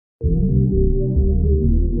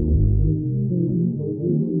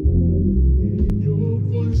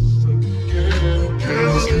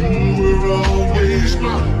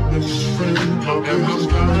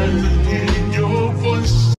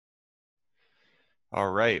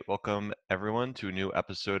All right, welcome everyone to a new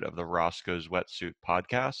episode of the Roscoe's Wetsuit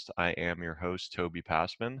Podcast. I am your host, Toby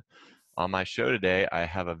Passman. On my show today, I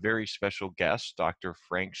have a very special guest, Dr.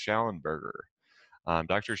 Frank Shallenberger.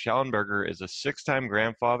 Dr. Shallenberger is a 6-time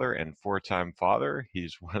grandfather and 4-time father.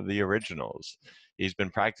 He's one of the originals. He's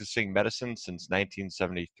been practicing medicine since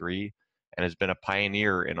 1973 and has been a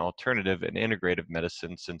pioneer in alternative and integrative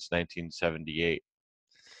medicine since 1978.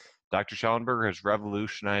 Dr. Shallenberger has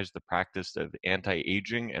revolutionized the practice of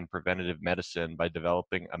anti-aging and preventative medicine by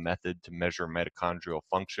developing a method to measure mitochondrial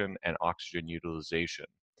function and oxygen utilization.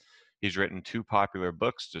 He's written 2 popular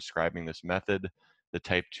books describing this method, The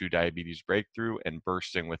Type 2 Diabetes Breakthrough and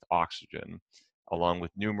Bursting with Oxygen, along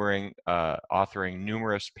with authoring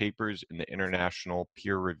numerous papers in the international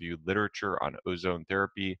peer-reviewed literature on ozone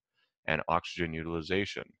therapy and oxygen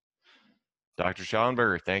utilization. Dr.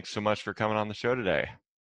 Shallenberger, thanks so much for coming on the show today.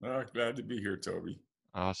 Glad to be here, Toby.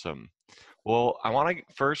 Awesome. Well, I want to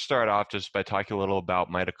first start off just by talking a little about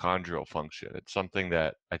mitochondrial function. It's something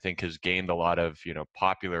that I think has gained a lot of,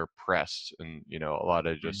 popular press and, a lot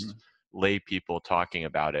of just lay people talking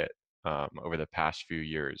about it over the past few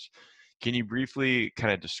years. Can you briefly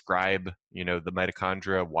kind of describe, the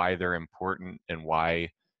mitochondria, why they're important and why,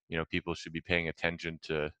 people should be paying attention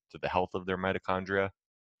to the health of their mitochondria?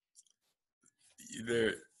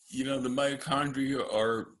 The mitochondria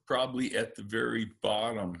are probably at the very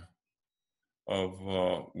bottom of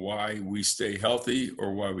why we stay healthy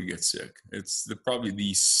or why we get sick. It's probably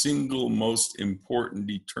the single most important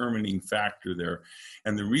determining factor there.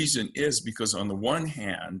 And the reason is because on the one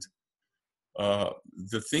hand,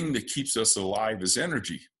 the thing that keeps us alive is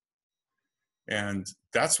energy. And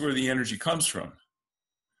that's where the energy comes from.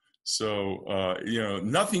 So,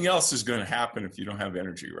 nothing else is going to happen if you don't have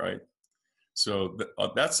energy, right? So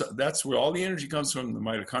that's where all the energy comes from, the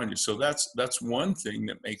mitochondria. So that's one thing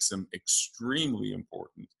that makes them extremely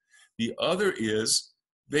important. The other is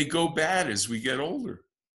they go bad as we get older.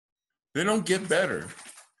 They don't get better.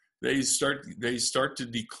 They start to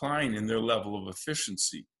decline in their level of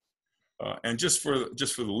efficiency. And just for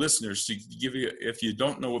the listeners, to give you, if you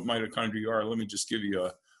don't know what mitochondria are, let me just give you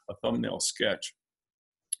a thumbnail sketch.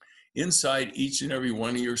 Inside each and every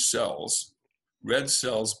one of your cells, red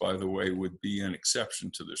cells, by the way, would be an exception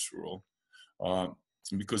to this rule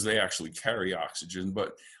because they actually carry oxygen.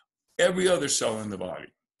 But every other cell in the body,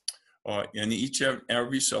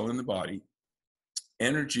 every cell in the body,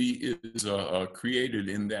 energy is created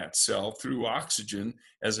in that cell through oxygen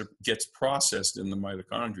as it gets processed in the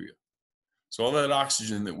mitochondria. So all that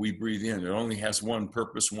oxygen that we breathe in, it only has one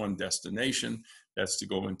purpose, one destination. That's to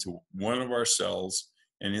go into one of our cells.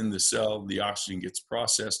 And in the cell, the oxygen gets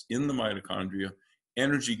processed in the mitochondria,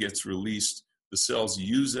 energy gets released, the cells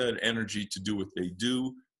use that energy to do what they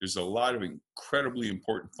do. There's a lot of incredibly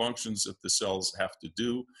important functions that the cells have to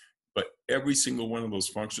do, but every single one of those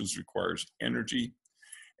functions requires energy,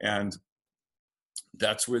 and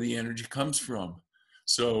that's where the energy comes from.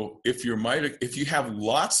 So if you have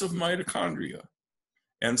lots of mitochondria,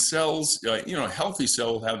 and cells, a healthy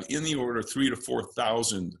cell will have in the order of 3,000 to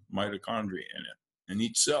 4,000 mitochondria in it. In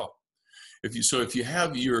each cell. If you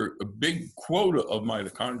have a big quota of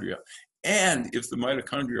mitochondria, and if the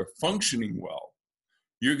mitochondria are functioning well,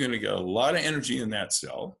 you're going to get a lot of energy in that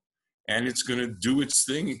cell, and it's going to do its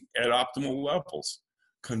thing at optimal levels.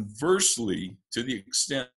 Conversely, to the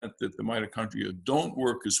extent that the mitochondria don't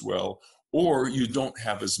work as well, or you don't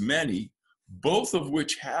have as many, both of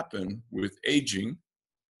which happen with aging,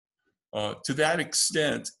 to that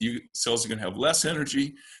extent, cells are going to have less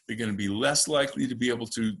energy. They're going to be less likely to be able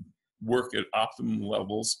to work at optimum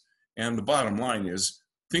levels. And the bottom line is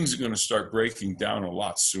things are going to start breaking down a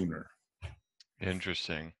lot sooner.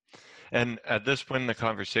 Interesting. And at this point in the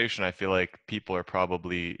conversation, I feel like people are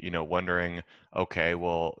probably, wondering, okay,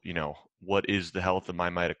 well, what is the health of my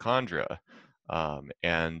mitochondria?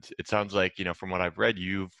 And it sounds like, from what I've read,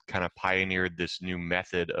 you've kind of pioneered this new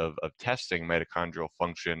method of testing mitochondrial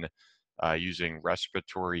function using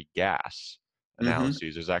respiratory gas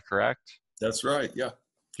analyses. Is that correct? That's right, yeah.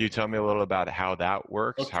 Can you tell me a little about how that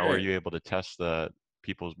works? Okay. How are you able to test the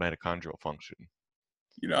people's mitochondrial function?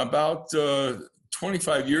 About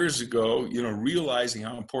 25 years ago, realizing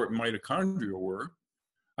how important mitochondria were,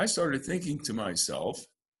 I started thinking to myself,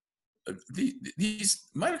 these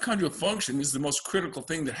mitochondrial function is the most critical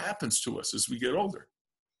thing that happens to us as we get older.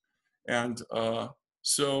 And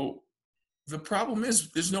so the problem is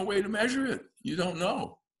there's no way to measure it. You don't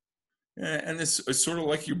know. And it's sort of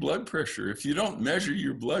like your blood pressure. If you don't measure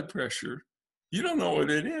your blood pressure, you don't know what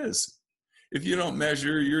it is. if you don't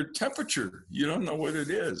measure your temperature, you don't know what it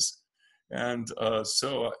is. And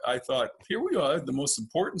so I thought, here we are. The most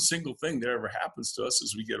important single thing that ever happens to us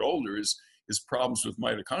as we get older is problems with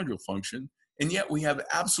mitochondrial function. And yet we have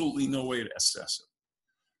absolutely no way to assess it.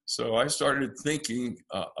 So I started thinking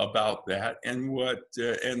about that, and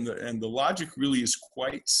the logic really is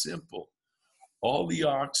quite simple. All the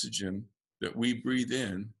oxygen that we breathe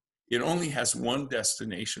in, it only has one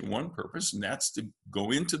destination, one purpose, and that's to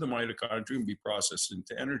go into the mitochondria and be processed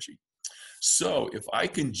into energy. So if I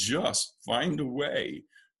can just find a way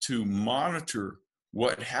to monitor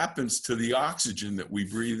what happens to the oxygen that we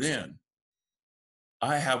breathe in,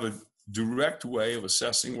 I have a direct way of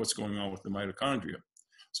assessing what's going on with the mitochondria.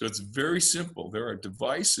 So it's very simple. There are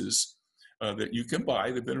devices that you can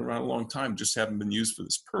buy. They've been around a long time, just haven't been used for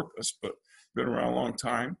this purpose, but been around a long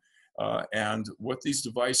time. And what these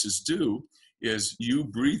devices do is you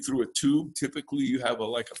breathe through a tube. Typically, you have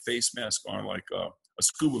like a face mask on, like a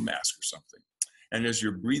scuba mask or something. And as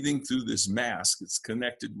you're breathing through this mask, it's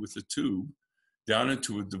connected with a tube down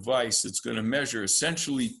into a device that's going to measure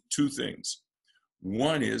essentially two things.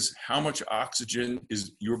 One is how much oxygen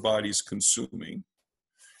is your body's consuming.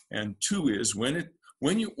 And two is when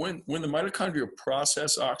the mitochondria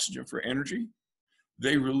process oxygen for energy,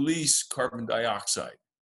 they release carbon dioxide.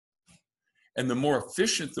 And the more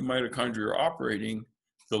efficient the mitochondria are operating,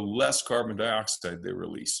 the less carbon dioxide they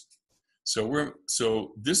release.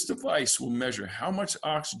 So this device will measure how much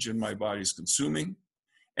oxygen my body is consuming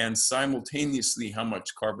and simultaneously how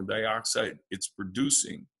much carbon dioxide it's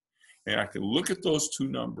producing. And I can look at those two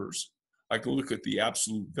numbers. I can look at the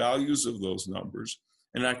absolute values of those numbers,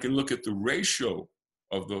 and I can look at the ratio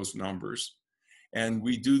of those numbers. And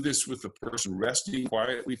we do this with a person resting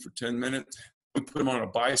quietly for 10 minutes. We put them on a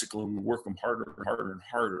bicycle and we work them harder and harder and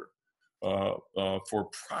harder for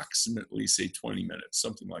approximately, say, 20 minutes,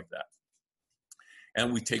 something like that.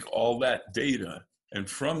 And we take all that data, and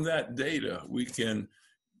from that data, we can,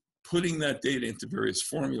 putting that data into various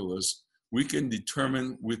formulas, we can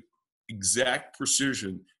determine with exact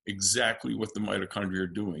precision exactly what the mitochondria are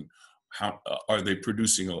doing. How are they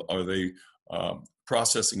producing? Are they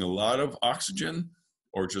processing a lot of oxygen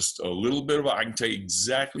or just a little bit of? I can tell you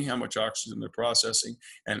exactly how much oxygen they're processing,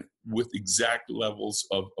 and with exact levels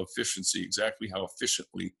of efficiency, exactly how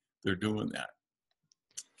efficiently they're doing that.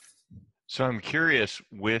 So I'm curious,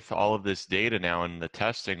 with all of this data now and the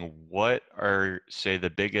testing, what are, say, the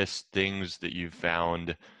biggest things that you've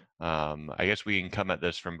found? I guess we can come at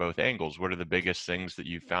this from both angles. What are the biggest things that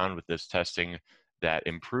you've found with this testing that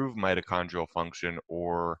improve mitochondrial function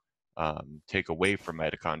or take away from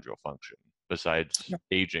mitochondrial function, besides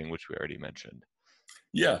aging, which we already mentioned?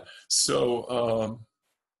 Yeah. So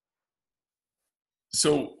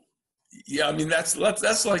yeah, I mean, that's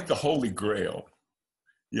like the holy grail,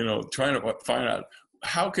 you know, trying to find out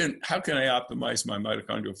how can I optimize my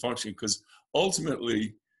mitochondrial function? Because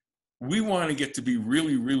ultimately, we want to get to be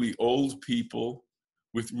really, really old people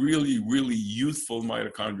with really, really youthful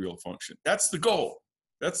mitochondrial function. That's the goal.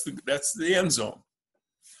 That's the end zone.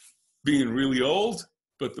 Being really old,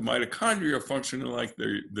 but the mitochondria are functioning like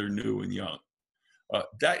they're new and young.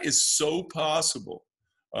 That is so possible.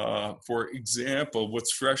 For example,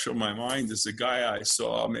 what's fresh on my mind is a guy I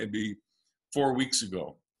saw maybe 4 weeks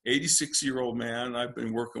ago. 86-year-old man. I've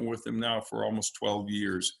been working with him now for almost 12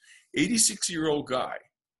 years. 86-year-old guy.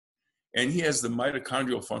 And he has the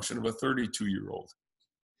mitochondrial function of a 32-year-old.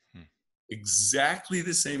 Exactly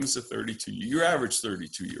the same as a 32, your average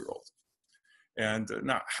 32-year-old. And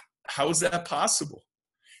now, how is that possible?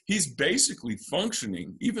 He's basically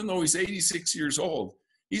functioning, even though he's 86 years old,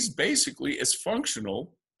 he's basically as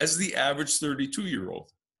functional as the average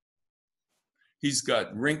 32-year-old. He's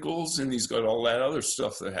got wrinkles and he's got all that other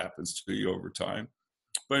stuff that happens to you over time.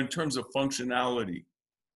 But in terms of functionality,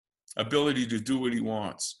 ability to do what he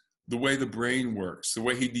wants, the way the brain works, the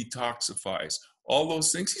way he detoxifies, all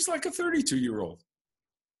those things, he's like a 32-year-old.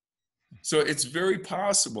 So it's very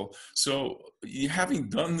possible. So having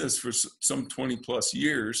done this for some 20 plus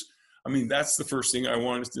years, I mean, that's the first thing I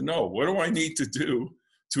wanted to know. What do I need to do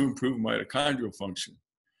to improve mitochondrial function?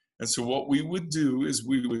 And so what we would do is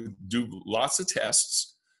we would do lots of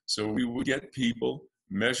tests. So we would get people,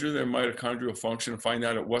 measure their mitochondrial function, and find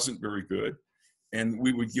out it wasn't very good. And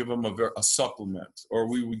we would give them a supplement, or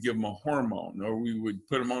we would give them a hormone, or we would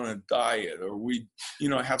put them on a diet, or we,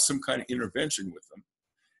 have some kind of intervention with them,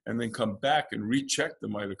 and then come back and recheck the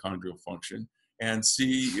mitochondrial function and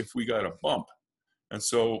see if we got a bump. And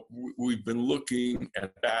so we've been looking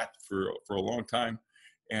at that for a long time.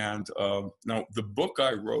 And now the book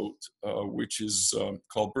I wrote, which is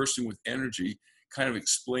called Bursting with Energy, kind of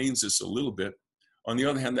explains this a little bit. On the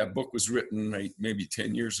other hand, that book was written maybe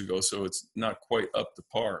 10 years ago, so it's not quite up to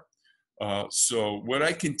par. So what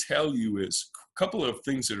I can tell you is a couple of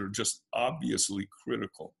things that are just obviously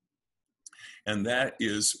critical. And that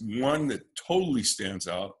is one that totally stands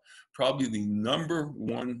out. Probably the number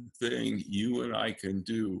one thing you and I can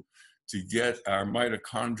do to get our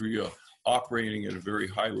mitochondria operating at a very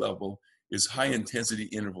high level is high intensity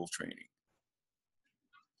interval training.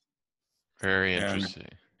 Very And interesting.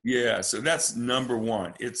 yeah, so that's number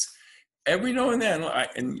one. It's every now and then,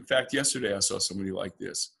 and in fact, yesterday I saw somebody like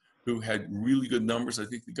this who had really good numbers. I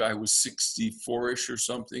think the guy was 64-ish or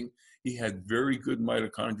something. He had very good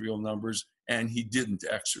mitochondrial numbers, and he didn't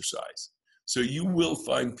exercise. So you will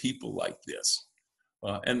find people like this.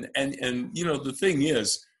 And you know, the thing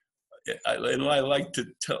is, I like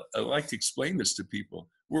to explain this to people.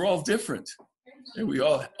 We're all different, and we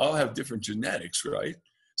all have different genetics, right?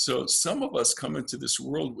 So some of us come into this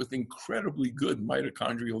world with incredibly good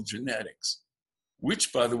mitochondrial genetics,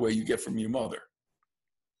 which, by the way, you get from your mother.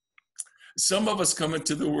 Some of us come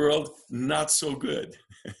into the world not so good,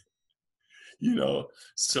 you know.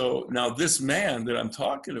 So now this man that I'm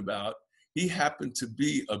talking about, he happened to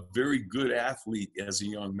be a very good athlete as a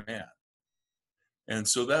young man. And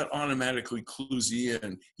so that automatically clues you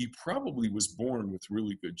in. He probably was born with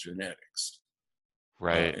really good genetics.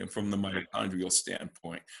 Right. And from the mitochondrial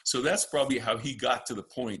standpoint. So that's probably how he got to the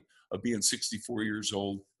point of being 64 years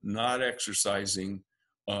old, not exercising,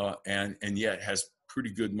 and yet has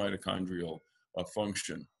pretty good mitochondrial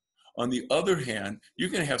function. On the other hand, you're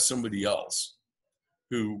going to have somebody else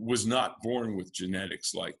who was not born with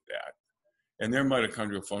genetics like that. And their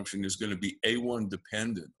mitochondrial function is going to be A1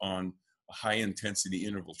 dependent on high intensity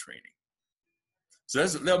interval training. So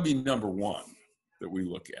that'll be number one that we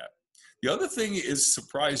look at. The other thing is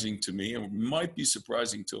surprising to me, and might be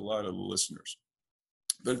surprising to a lot of the listeners,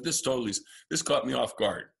 but this caught me off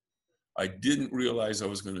guard. I didn't realize I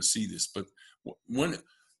was going to see this, but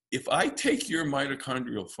if I take your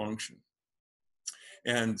mitochondrial function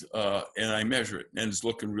and I measure it and it's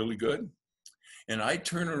looking really good, and I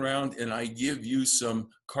turn around and I give you some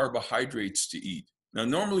carbohydrates to eat. Now,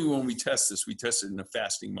 normally when we test this, we test it in a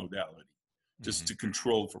fasting modality, just to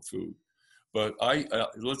control for food. But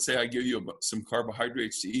let's say I give you some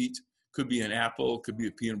carbohydrates to eat. Could be an apple, could be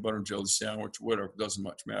a peanut butter and jelly sandwich, whatever, doesn't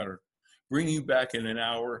much matter. Bring you back in an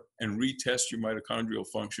hour and retest your mitochondrial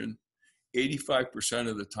function. 85%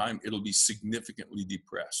 of the time, it'll be significantly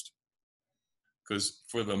depressed. Because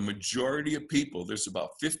for the majority of people, there's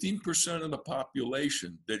about 15% of the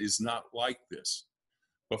population that is not like this.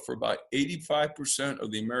 But for about 85%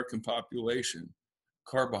 of the American population,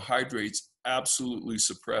 carbohydrates absolutely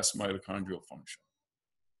suppress mitochondrial function.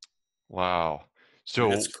 Wow. So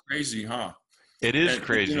that's crazy, huh? It is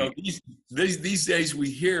crazy. You know, these days we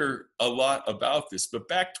hear a lot about this, but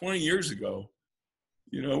back 20 years ago,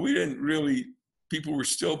 you know, we didn't really, people were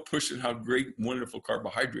still pushing how great, wonderful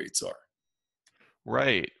carbohydrates are.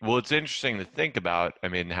 Right. Well, it's interesting to think about, I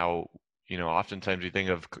mean, how, you know, oftentimes you think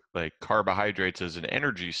of like carbohydrates as an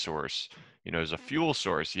energy source, you know, as a fuel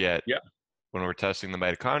source, yet when we're testing the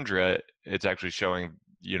mitochondria, it's actually showing,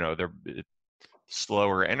 you know, they're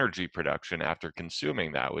slower energy production after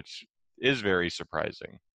consuming that, which is very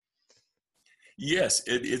surprising. Yes,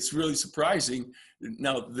 it's really surprising.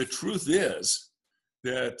 Now, the truth is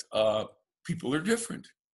that people are different.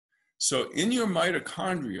 So in your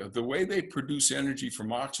mitochondria, the way they produce energy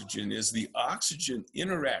from oxygen is the oxygen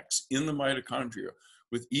interacts in the mitochondria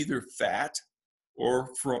with either fat or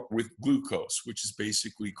with glucose, which is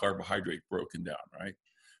basically carbohydrate broken down, right?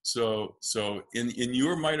 So in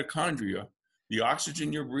your mitochondria, the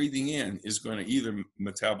oxygen you're breathing in is going to either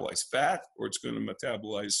metabolize fat or it's going to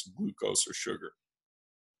metabolize glucose or sugar.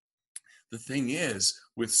 The thing is,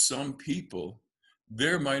 with some people,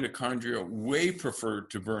 their mitochondria way prefer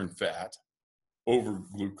to burn fat over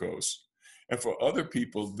glucose. And for other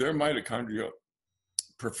people, their mitochondria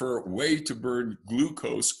prefer way to burn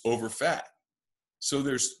glucose over fat. So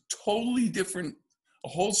there's totally different, a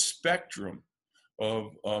whole spectrum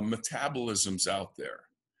of metabolisms out there.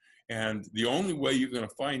 And the only way you're going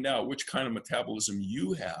to find out which kind of metabolism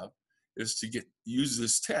you have is to use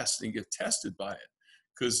this test and get tested by it.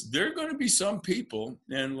 Because there are going to be some people,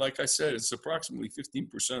 and like I said, it's approximately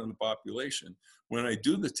 15% of the population. When I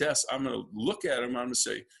do the test, I'm going to look at them, I'm going to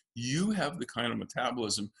say, you have the kind of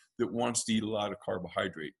metabolism that wants to eat a lot of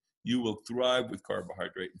carbohydrate. You will thrive with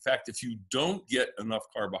carbohydrate. In fact, if you don't get enough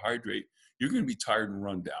carbohydrate, you're going to be tired and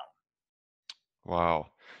run down. Wow.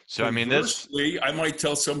 So, conversely, I might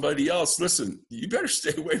tell somebody else, listen, you better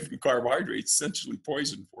stay away from carbohydrates, essentially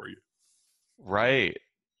poison for you. Right.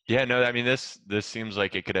 Yeah, no, I mean this seems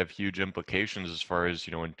like it could have huge implications as far as,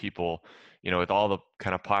 when people, with all the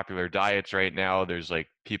kind of popular diets right now, there's like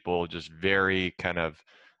people just very kind of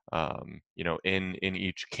in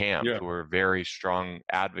each camp Yeah. who are very strong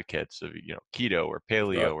advocates of, keto or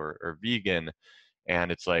paleo Right. or vegan.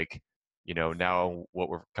 And it's like, now what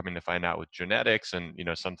we're coming to find out with genetics and,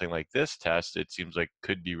 something like this test, it seems like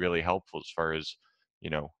could be really helpful as far as,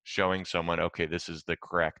 showing someone, okay, this is the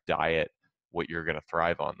correct diet, what you're going to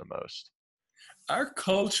thrive on the most. Our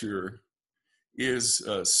culture is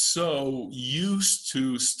so used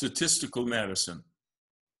to statistical medicine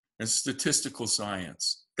and statistical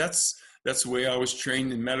science. That's the way I was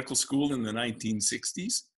trained in medical school in the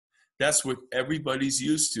 1960s. That's what everybody's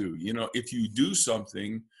used to. If you do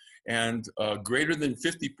something and greater than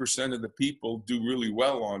 50% of the people do really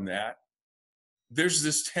well on that, there's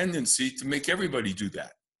this tendency to make everybody do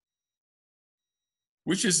that,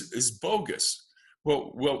 which is bogus.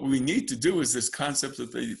 Well, what we need to do is this concept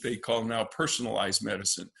that they call now personalized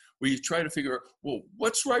medicine, where you try to figure out, well,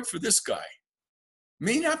 what's right for this guy?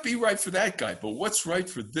 May not be right for that guy, but what's right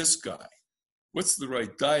for this guy? What's the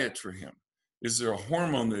right diet for him? Is there a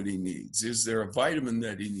hormone that he needs? Is there a vitamin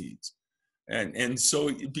that he needs? And so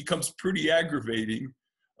it becomes pretty aggravating,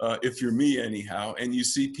 if you're me anyhow, and you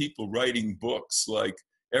see people writing books like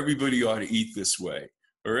everybody ought to eat this way,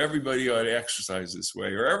 or everybody ought to exercise this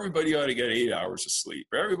way, or everybody ought to get 8 hours of sleep,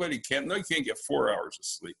 or everybody can't get 4 hours of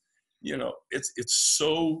sleep. It's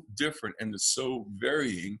so different and it's so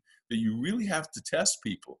varying that you really have to test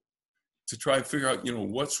people to try and figure out,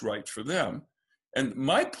 what's right for them. And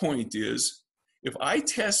my point is, if I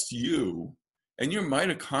test you and your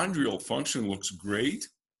mitochondrial function looks great,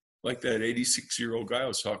 like that 86-year-old guy I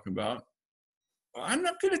was talking about, I'm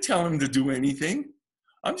not going to tell him to do anything.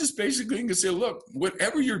 I'm just basically going to say, look,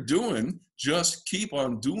 whatever you're doing, just keep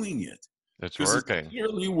on doing it It's because it's working.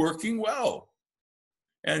 clearly working well.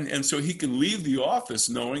 And so he can leave the office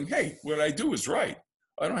knowing, hey, what I do is right.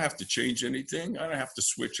 I don't have to change anything. I don't have to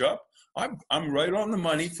switch up. I'm right on the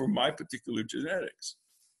money for my particular genetics.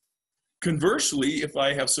 Conversely, if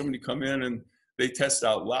I have somebody come in and they test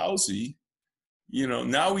out lousy,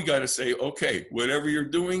 now we got to say, okay, whatever you're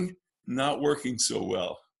doing, not working so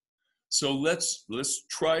well. So let's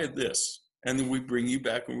try this. And then we bring you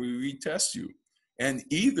back and we retest you. And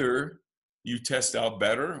either you test out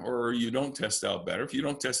better or you don't test out better. If you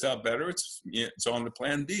don't test out better, it's on the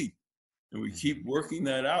plan B. And we keep working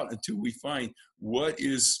that out until we find what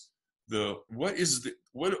are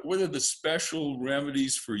the special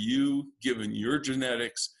remedies for you, given your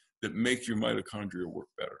genetics, that make your mitochondria work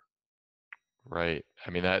better. Right. I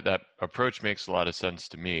mean, that approach makes a lot of sense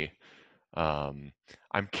to me. I'm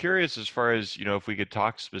curious as far as, if we could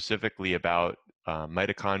talk specifically about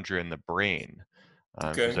mitochondria in the brain,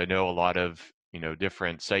 because Okay. I know a lot of,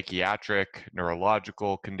 different psychiatric,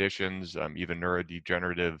 neurological conditions, even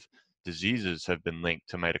neurodegenerative diseases have been linked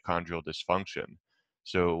to mitochondrial dysfunction.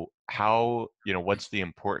 So what's the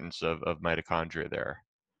importance of mitochondria there?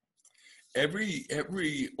 Every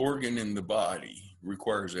organ in the body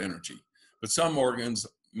requires energy, but some organs,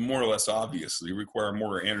 more or less obviously, require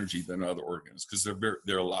more energy than other organs because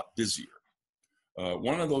they're a lot busier.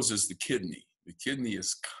 One of those is the kidney. The kidney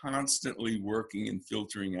is constantly working and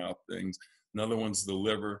filtering out things. Another one's the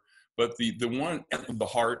liver, but the one, the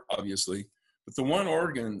heart, obviously, but the one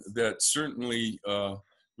organ that certainly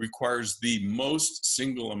requires the most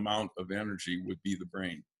single amount of energy would be the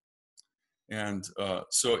brain. And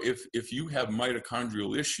so if you have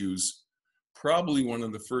mitochondrial issues, probably one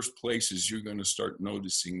of the first places you're going to start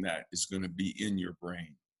noticing that is going to be in your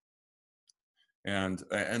brain. And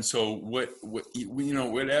so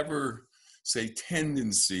whatever, say,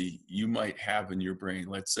 tendency you might have in your brain,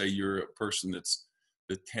 let's say you're a person that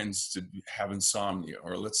tends to have insomnia,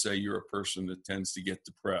 or let's say you're a person that tends to get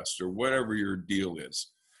depressed, or whatever your deal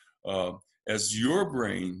is. As your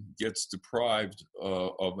brain gets deprived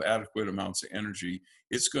of adequate amounts of energy,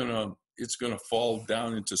 it's gonna fall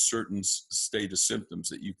down into certain state of symptoms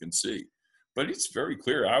that you can see. But it's very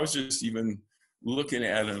clear. I was just even looking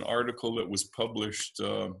at an article that was published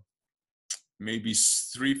maybe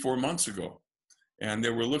 3-4 months ago, and they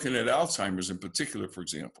were looking at Alzheimer's in particular, for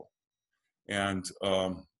example. And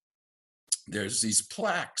there's these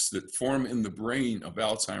plaques that form in the brain of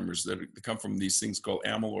Alzheimer's that come from these things called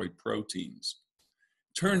amyloid proteins.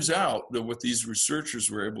 Turns out that what these researchers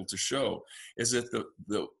were able to show is that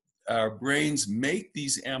our brains make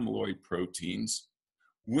these amyloid proteins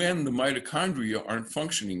when the mitochondria aren't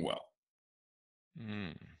functioning well.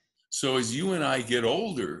 Mm. So as you and I get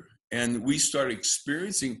older and we start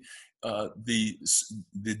experiencing the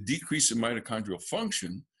decrease in mitochondrial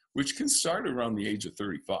function, which can start around the age of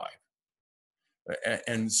 35.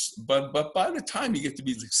 But by the time you get to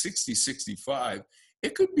be like 60, 65,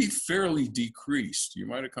 it could be fairly decreased. Your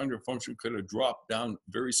mitochondrial function could have dropped down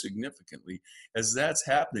very significantly. As that's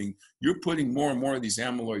happening, you're putting more and more of these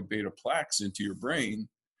amyloid beta plaques into your brain.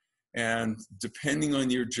 And depending on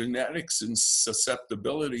your genetics and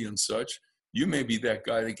susceptibility and such, you may be that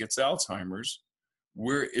guy that gets Alzheimer's.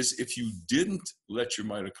 Whereas if you didn't let your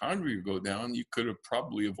mitochondria go down, you could have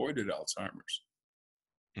probably avoided Alzheimer's.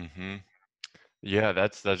 Mm-hmm. Yeah,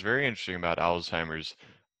 that's very interesting about Alzheimer's.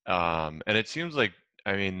 And it seems like,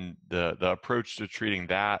 I mean, the approach to treating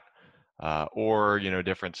that, or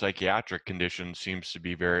different psychiatric conditions seems to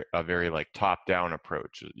be very like top-down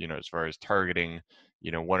approach. As far as targeting,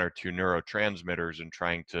 one or two neurotransmitters and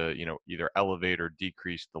trying to, either elevate or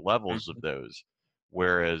decrease the levels of Mhm. those.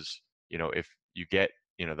 Whereas, if you get,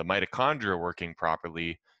 the mitochondria working properly,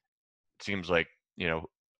 it seems like, you know,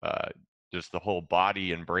 uh, just the whole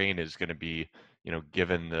body and brain is going to be,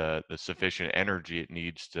 given the sufficient energy it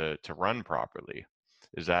needs to run properly.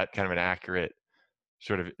 Is that kind of an accurate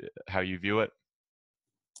sort of how you view it?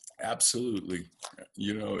 Absolutely.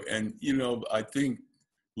 I think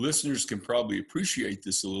listeners can probably appreciate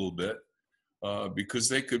this a little bit because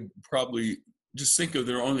they could probably just think of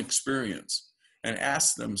their own experience and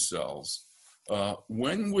ask themselves,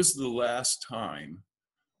 when was the last time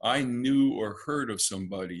I knew or heard of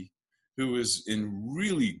somebody who is in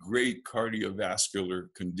really great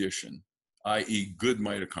cardiovascular condition, i.e. good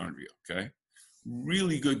mitochondria, okay?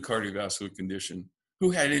 Really good cardiovascular condition,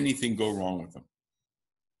 who had anything go wrong with them?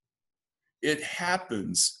 It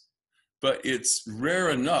happens, but it's rare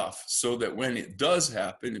enough so that when it does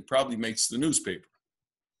happen, it probably makes the newspaper.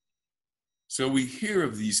 So we hear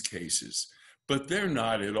of these cases, but they're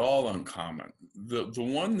not at all uncommon. The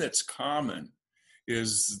one that's common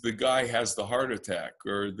is the guy has the heart attack,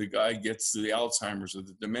 or the guy gets the Alzheimer's or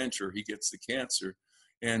the dementia, or he gets the cancer.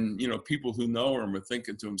 And, people who know him are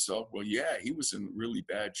thinking to himself, well, yeah, he was in really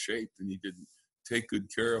bad shape and he didn't take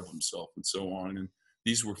good care of himself and so on. And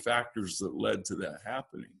these were factors that led to that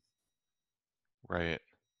happening. Right,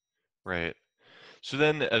 right. So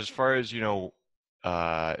then, as far as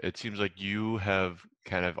it seems like you have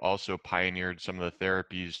kind of also pioneered some of the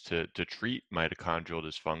therapies to treat mitochondrial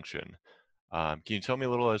dysfunction. Can you tell me a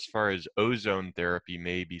little as far as ozone therapy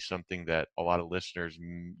may be something that a lot of listeners,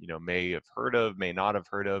 may have heard of, may not have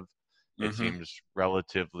heard of? It Mm-hmm. seems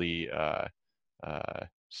relatively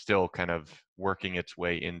still kind of working its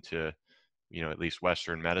way into, at least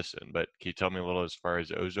Western medicine. But can you tell me a little as far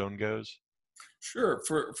as ozone goes? Sure.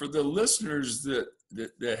 For the listeners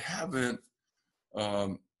that haven't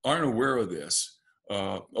aren't aware of this,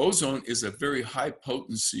 ozone is a very high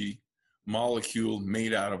potency molecule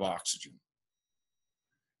made out of oxygen,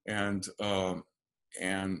 and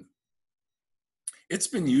and it's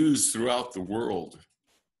been used throughout the world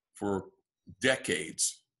for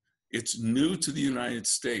decades. It's new to the United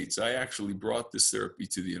States. I actually brought this therapy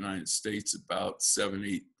to the United States about 7,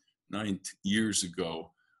 8, 9 years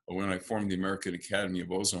ago when I formed the American Academy of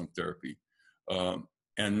Ozonotherapy.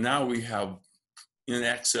 And now we have in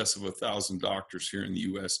excess of 1,000 doctors here in the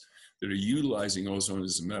US that are utilizing ozone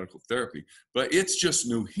as a medical therapy. But it's just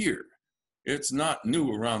new here. It's not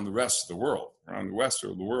new around the rest of the world. Around the rest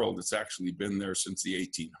of the world, it's actually been there since the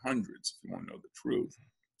 1800s, if you want to know the truth.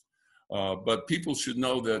 But people should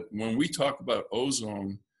know that when we talk about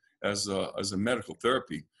ozone as a medical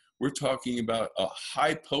therapy, we're talking about a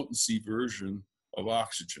high potency version of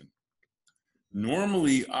oxygen.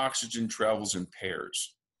 Normally, oxygen travels in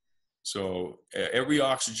pairs. So every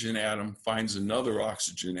oxygen atom finds another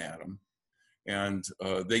oxygen atom, and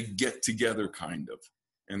they get together kind of,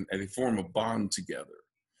 and they form a bond together.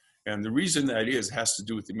 And the reason that has to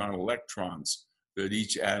do with the amount of electrons that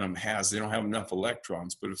each atom has. They don't have enough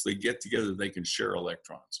electrons, but if they get together, they can share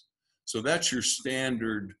electrons. So that's your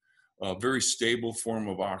standard, very stable form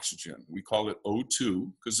of oxygen. We call it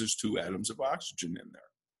O2 because there's 2 atoms of oxygen in there.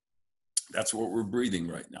 That's what we're breathing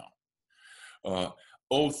right now.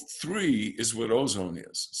 O3 is what ozone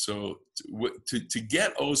is. So to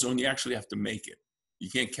get ozone, you actually have to make it. You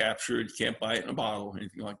can't capture it, you can't buy it in a bottle,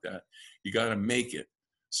 anything like that. You got to make it.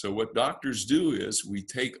 So what doctors do is we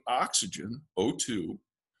take oxygen, O2,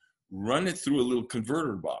 run it through a little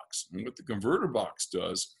converter box. And what the converter box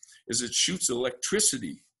does is it shoots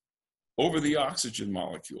electricity over the oxygen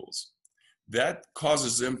molecules. That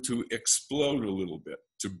causes them to explode a little bit,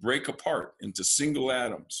 to break apart into single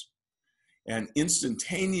atoms. And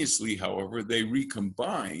instantaneously, however, they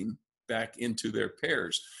recombine back into their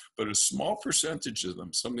pairs. But a small percentage of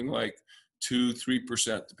them, something like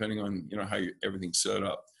 2-3%, depending on how everything's set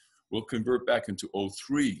up, will convert back into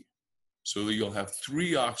O3. So that you'll have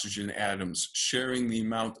 3 oxygen atoms sharing the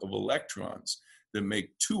amount of electrons that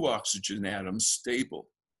make 2 oxygen atoms stable.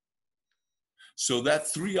 So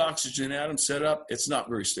that 3 oxygen atom setup, it's not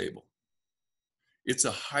very stable. It's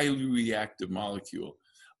a highly reactive molecule.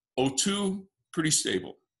 O2, pretty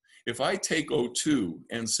stable. If I take O2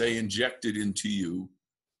 and say inject it into you,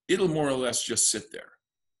 it'll more or less just sit there.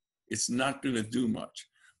 It's not going to do much.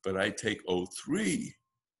 But I take O3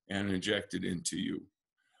 and inject it into you.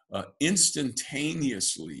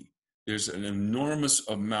 Instantaneously, there's an enormous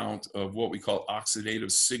amount of what we call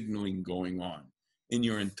oxidative signaling going on in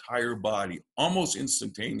your entire body, almost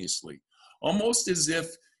instantaneously, almost as if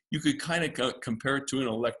you could kind of compare it to an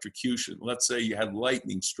electrocution. Let's say you had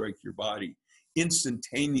lightning strike your body.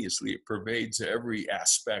 Instantaneously, it pervades every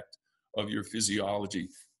aspect of your physiology.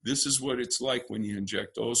 This is what it's like when you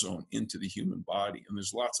inject ozone into the human body, and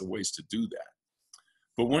there's lots of ways to do that.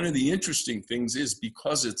 But one of the interesting things is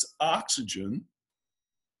because it's oxygen,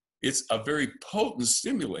 it's a very potent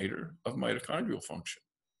stimulator of mitochondrial function.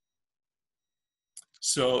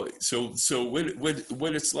 So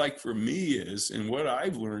what it's like for me is, and what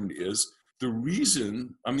I've learned is, the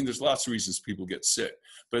reason, I mean, there's lots of reasons people get sick,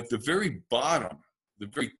 but at the very bottom, the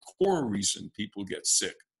very core reason people get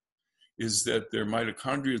sick is that their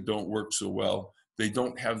mitochondria don't work so well. They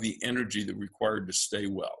don't have the energy that's required to stay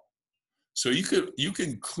well. So you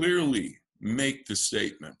can clearly make the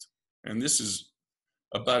statement, and this is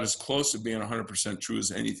about as close to being 100% true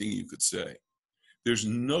as anything you could say. There's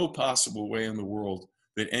no possible way in the world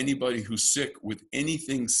that anybody who's sick with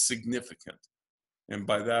anything significant, and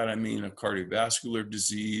by that I mean a cardiovascular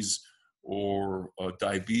disease or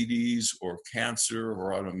diabetes or cancer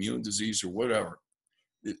or autoimmune disease or whatever,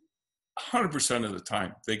 100% of the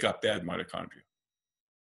time they got bad mitochondria.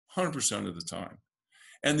 100% of the time.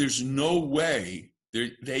 And there's no way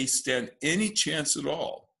they stand any chance at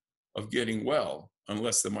all of getting well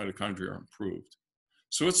unless the mitochondria are improved.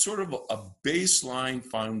 So it's sort of a baseline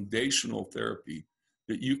foundational therapy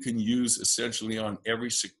that you can use essentially on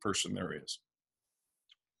every sick person there is.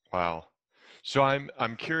 Wow. So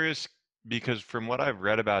I'm curious because from what I've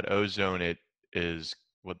read about ozone, it is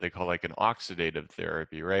what they call like an oxidative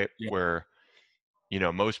therapy, right? Yeah. Where, you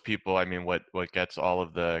know, most people, I mean, what gets all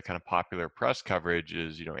of the kind of popular press coverage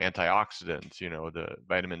is, you know, antioxidants, you know, the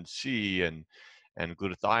vitamin C and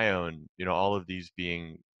glutathione, you know, all of these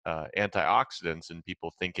being antioxidants, and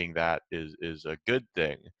people thinking that is a good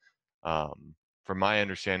thing. From my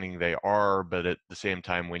understanding, they are, but at the same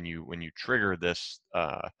time, when you trigger this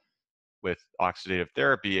with oxidative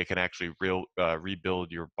therapy, it can actually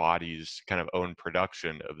rebuild your body's kind of own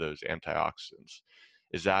production of those antioxidants.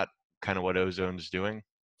 Is that kind of what ozone is doing?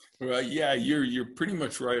 Well, yeah, you're pretty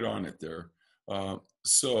much right on it there.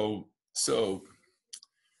 So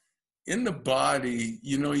in the body,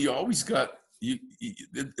 you know, you always got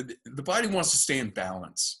the body wants to stay in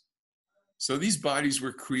balance. So these bodies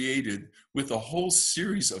were created with a whole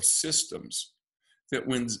series of systems that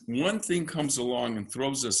when one thing comes along and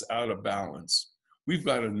throws us out of balance, we've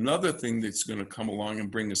got another thing that's going to come along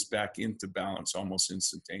and bring us back into balance almost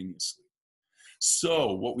instantaneously.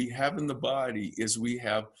 So what we have in the body is we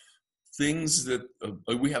have things that,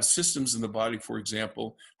 we have systems in the body, for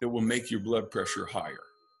example, that will make your blood pressure higher.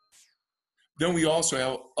 Then we also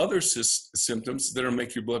have other symptoms that will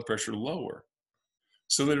make your blood pressure lower.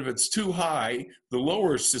 So that if it's too high, the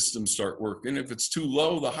lower systems start working. If it's too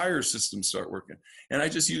low, the higher systems start working. And I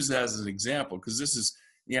just use that as an example because this is,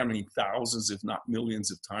 I mean, thousands, if not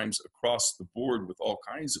millions of times across the board with all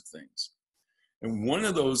kinds of things. And one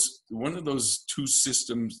of those two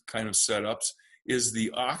systems kind of setups is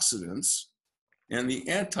the oxidants and the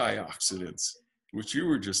antioxidants, which you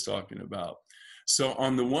were just talking about. So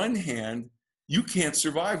on the one hand, you can't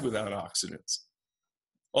survive without oxidants.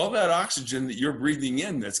 All that oxygen that you're breathing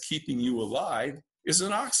in that's keeping you alive is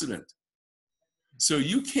an oxidant. So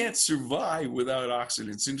you can't survive without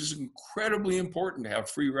oxidants. And it's incredibly important to have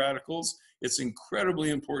free radicals. It's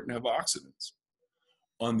incredibly important to have oxidants.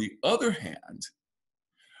 On the other hand,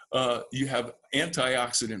 you have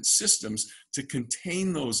antioxidant systems to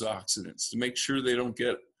contain those oxidants, to make sure they don't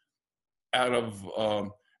get out of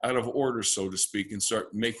order, so to speak, and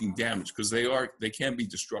start making damage, because they can be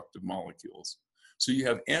destructive molecules. So you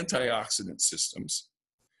have antioxidant systems.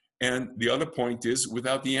 And the other point is,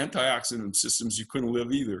 without the antioxidant systems, you couldn't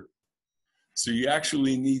live either. So you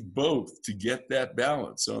actually need both to get that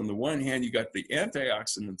balance. So on the one hand, you got the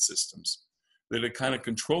antioxidant systems that are kind of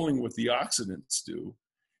controlling what the oxidants do.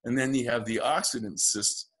 And then you have the oxidants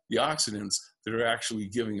that are actually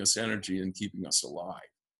giving us energy and keeping us alive.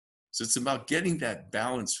 So it's about getting that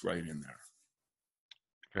balance right in there.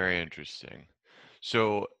 Very interesting.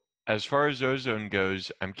 So, as far as ozone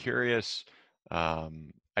goes, I'm curious. I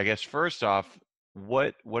guess first off,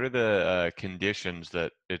 what are the conditions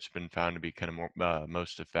that it's been found to be kind of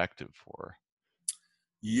most effective for?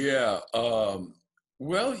 Yeah.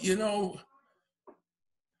 Well,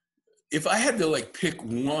 if I had to like pick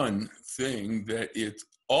one thing that it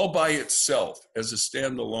all by itself as a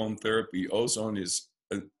standalone therapy, ozone is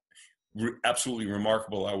absolutely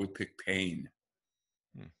remarkable. I would pick pain.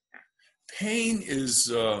 Hmm. Pain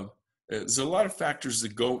is there's a lot of factors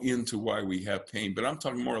that go into why we have pain, but I'm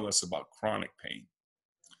talking more or less about chronic pain,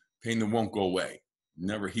 pain that won't go away,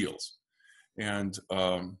 never heals. And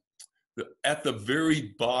at the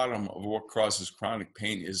very bottom of what causes chronic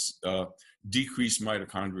pain is decreased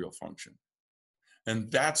mitochondrial function.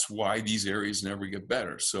 And that's why these areas never get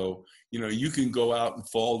better. So, you can go out and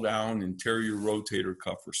fall down and tear your rotator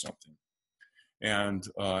cuff or something. And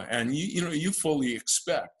you fully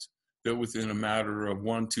expect that within a matter of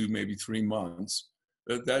 1, 2, maybe 3 months,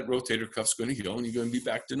 that rotator cuff's going to heal and you're going to be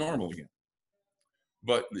back to normal again.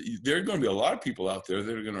 But there are going to be a lot of people out there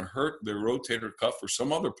that are going to hurt their rotator cuff or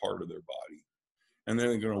some other part of their body. And then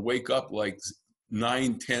they're going to wake up like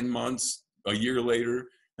 9, 10 months, a year later,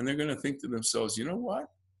 and they're going to think to themselves, you know what?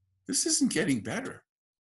 This isn't getting better.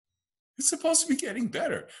 It's supposed to be getting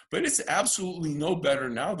better, but it's absolutely no better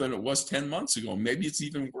now than it was 10 months ago. Maybe it's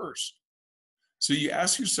even worse. So you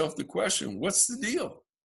ask yourself the question, what's the deal?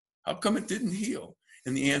 How come it didn't heal?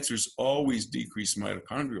 And the answer is always decreased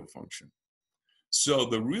mitochondrial function. So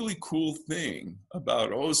the really cool thing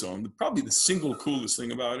about ozone, probably the single coolest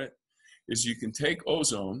thing about it, is you can take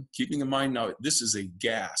ozone, keeping in mind now this is a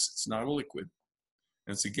gas, it's not a liquid.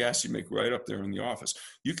 And it's a gas you make right up there in the office.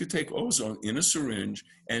 You could take ozone in a syringe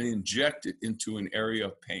and inject it into an area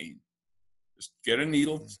of pain. Just get a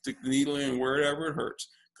needle, stick the needle in wherever it hurts.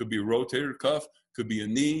 Could be a rotator cuff, could be a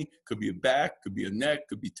knee, could be a back, could be a neck,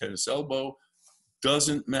 could be tennis elbow.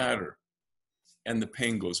 Doesn't matter. And the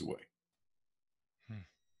pain goes away. Hmm.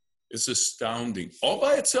 It's astounding. All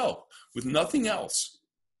by itself, with nothing else.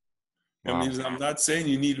 I Wow. mean, I'm not saying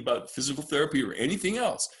you need about physical therapy or anything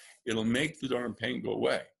else. It'll make the darn pain go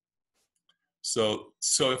away. So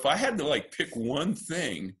if I had to like pick one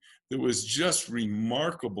thing that was just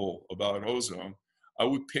remarkable about ozone, I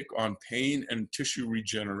would pick on pain and tissue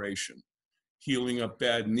regeneration, healing up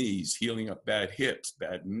bad knees, healing up bad hips,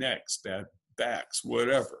 bad necks, bad backs,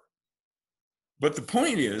 whatever. But the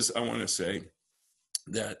point is, I want to say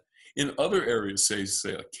that in other areas, say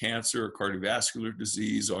like cancer, cardiovascular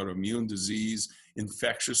disease, autoimmune disease,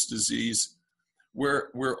 infectious disease, where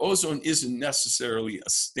ozone isn't necessarily a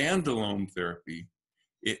standalone therapy,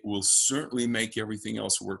 it will certainly make everything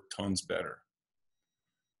else work tons better.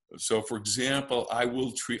 So for example, I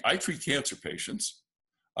treat cancer patients.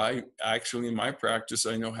 I actually, in my practice,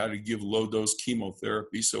 I know how to give low dose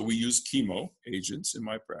chemotherapy. So we use chemo agents in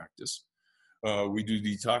my practice. We do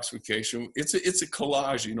detoxification. It's a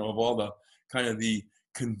collage, of all the kind of the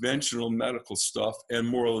conventional medical stuff and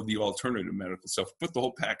more of the alternative medical stuff. Put the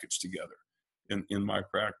whole package together in my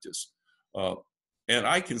practice. And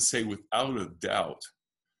I can say without a doubt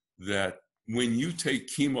that when you take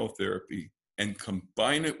chemotherapy and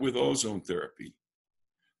combine it with ozone therapy,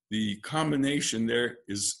 the combination there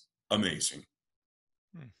is amazing.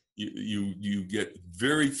 Hmm. You get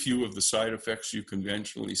very few of the side effects you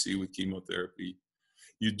conventionally see with chemotherapy.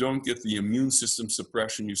 You don't get the immune system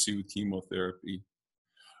suppression you see with chemotherapy.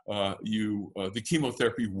 The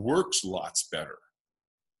chemotherapy works lots better.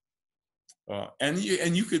 And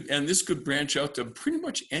this could branch out to pretty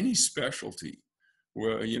much any specialty,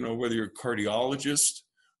 where whether you're a cardiologist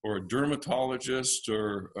or a dermatologist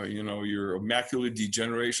or you're a macular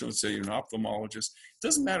degeneration, let's say you're an ophthalmologist. It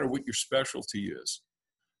doesn't matter what your specialty is.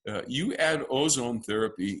 You add ozone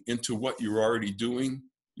therapy into what you're already doing,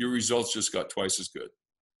 your results just got twice as good.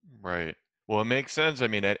 Right. Well, it makes sense. I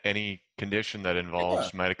mean, at any condition that Yeah,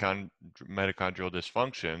 involves mitochondrial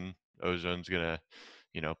dysfunction, ozone's gonna,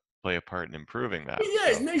 play a part in improving that. yeah,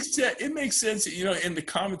 it So, makes sense. It makes sense, and the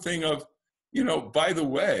common thing of, by the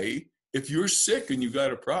way, if you're sick and you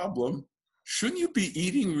got a problem, shouldn't you be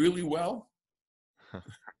eating really well?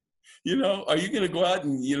 Are you going to go out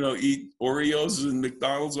and eat Oreos and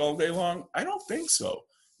McDonald's all day long? I don't think so.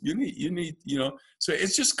 You need. So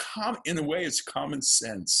it's just in a way, it's common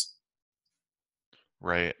sense.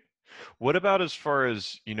 right. What about as far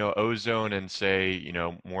as, ozone and say,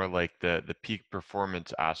 more like the peak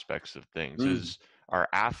performance aspects of things? Mm. Are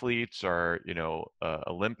athletes,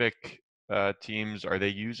 Olympic teams, are they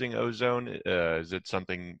using ozone? Is it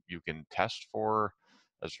something you can test for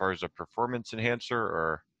as far as a performance enhancer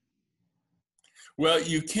or? Well,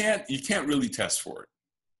 you can't really test for it.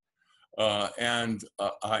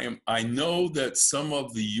 I know that some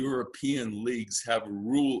of the European leagues have a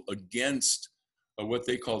rule against what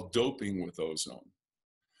they call doping with ozone.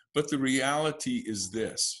 But the reality is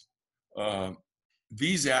this: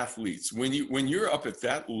 these athletes, when you're up at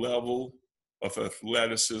that level of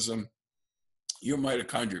athleticism, your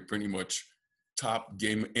mitochondria pretty much top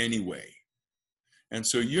game anyway. And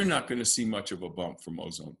so you're not going to see much of a bump from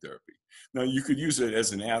ozone therapy. Now, you could use it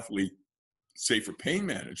as an athlete, say for pain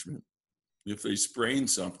management. If they sprain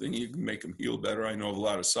something, you can make them heal better. I know a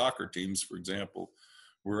lot of soccer teams, for example,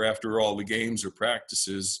 where after all the games or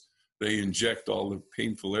practices, they inject all the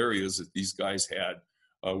painful areas that these guys had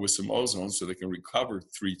with some ozone so they can recover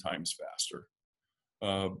 3 times faster.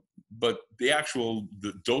 But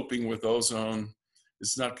the doping with ozone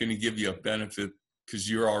is not going to give you a benefit because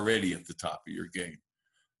you're already at the top of your game.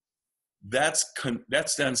 That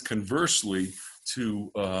stands conversely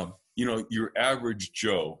to your average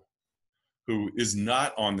Joe who is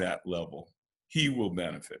not on that level. He will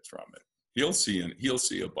benefit from it. He'll see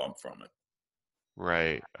a bump from it.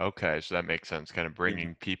 Right. Okay. So that makes sense. Kind of Yeah.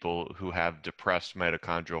 bringing people who have depressed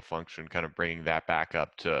mitochondrial function, kind of bringing that back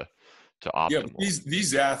up to Yeah, but optimal.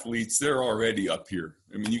 these athletes, they're already up here.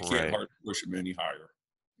 I mean, you can't Right. hardly push them any higher.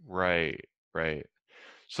 Right. Right.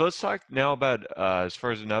 So let's talk now about as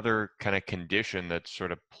far as another kind of condition that's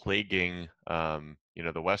sort of plaguing,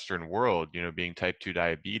 the Western world, being type 2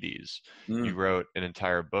 diabetes. You Mm. wrote an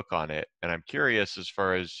entire book on it, and I'm curious as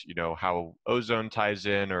far as, how ozone ties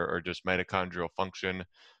in or just mitochondrial function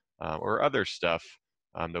or other stuff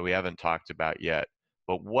that we haven't talked about yet.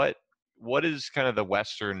 But what is kind of the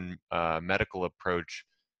Western medical approach?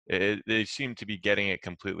 They seem to be getting it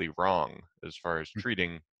completely wrong as far as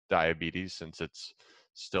treating diabetes, since it's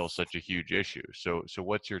still such a huge issue. So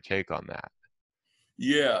what's your take on that?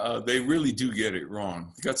 Yeah, they really do get it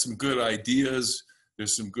wrong. They got some good ideas.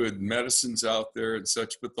 There's some good medicines out there and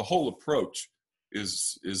such, but the whole approach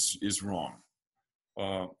is wrong.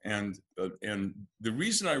 And the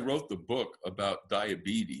reason I wrote the book about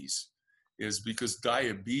diabetes is because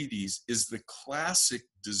diabetes is the classic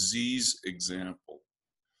disease example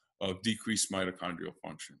of decreased mitochondrial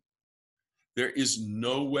function. There is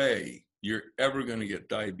no way you're ever going to get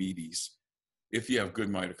diabetes if you have good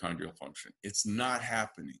mitochondrial function. It's not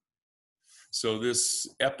happening. So this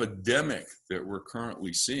epidemic that we're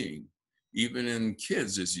currently seeing, even in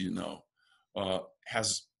kids, as you know,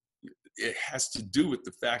 has to do with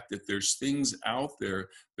the fact that there's things out there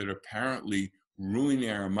that are apparently ruining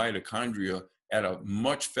our mitochondria at a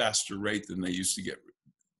much faster rate than they used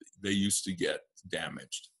to get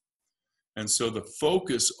damaged. And so the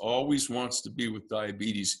focus always wants to be with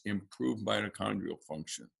diabetes, improve mitochondrial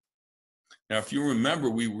function. Now, if you remember,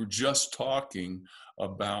 we were just talking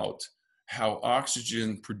about how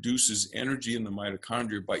oxygen produces energy in the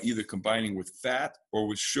mitochondria by either combining with fat or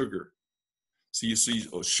with sugar. So you see,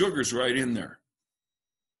 sugar's right in there.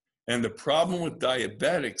 And the problem with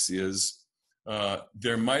diabetics is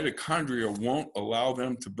their mitochondria won't allow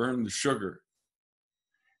them to burn the sugar.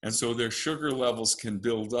 And so their sugar levels can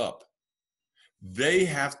build up. They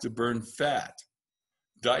have to burn fat.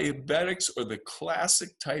 Diabetics are the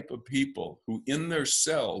classic type of people who in their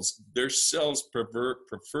cells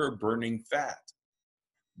prefer burning fat.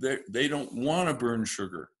 They don't want to burn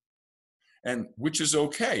sugar, and which is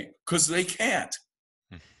okay because they can't.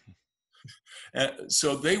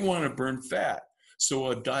 So they want to burn fat.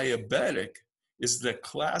 So a diabetic is the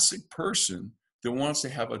classic person that wants to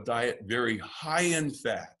have a diet very high in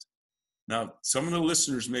fat. Now, some of the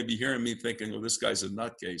listeners may be hearing me thinking, oh, this guy's a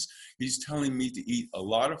nutcase. He's telling me to eat a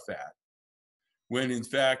lot of fat, when in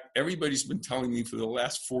fact, everybody's been telling me for the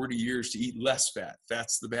last 40 years to eat less fat.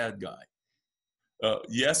 Fat's the bad guy.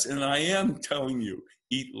 Yes, and I am telling you,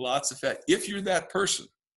 eat lots of fat. If you're that person,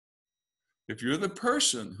 if you're the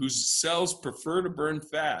person whose cells prefer to burn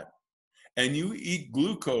fat and you eat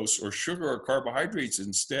glucose or sugar or carbohydrates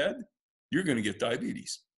instead, you're going to get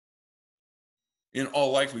diabetes. In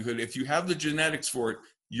all likelihood, if you have the genetics for it,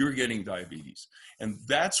 you're getting diabetes. And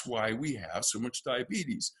that's why we have so much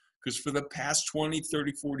diabetes. Because for the past 20,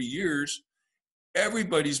 30, 40 years,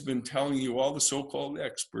 everybody's been telling you, all the so-called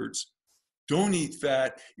experts, don't eat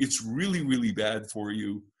fat. It's really, really bad for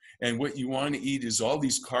you. And what you want to eat is all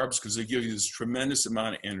these carbs because they give you this tremendous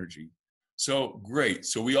amount of energy. So great.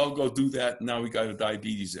 So we all go do that. Now we got a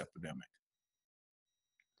diabetes epidemic.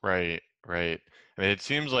 Right, right. I mean, it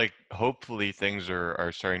seems like hopefully things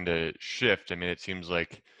are starting to shift. I mean, it seems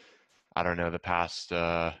like, I don't know, the past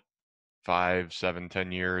 5, 7,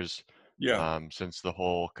 10 years Yeah. since the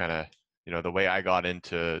whole kind of, the way I got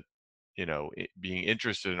into being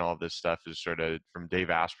interested in all this stuff is sort of from Dave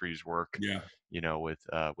Asprey's work, Yeah. with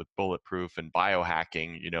bulletproof and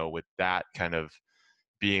biohacking, with that kind of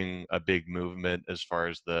being a big movement as far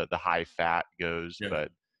as the high fat goes. Yeah.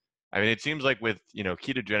 But I mean, it seems like with,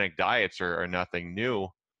 ketogenic diets are nothing new.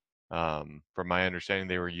 From my understanding,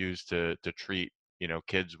 they were used to treat,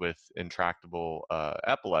 kids with intractable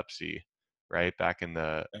epilepsy, right? Back in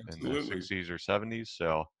the Absolutely. 60s or 70s.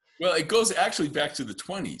 So Well, it goes actually back to the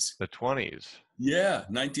 20s. the 20s. Yeah,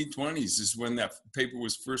 1920s is when that paper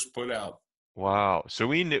was first put out. Wow. So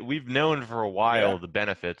we've known for a Yeah. while the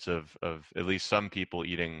benefits of at least some people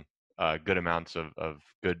eating good amounts of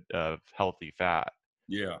good healthy fat.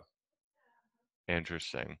 Yeah.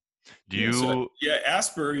 Interesting. Do Yeah. So you? yeah,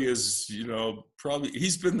 Asbury is, probably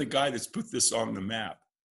he's been the guy that's put this on the map.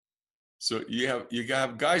 So you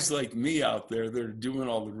have guys like me out there that are doing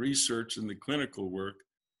all the research and the clinical work,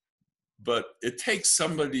 but it takes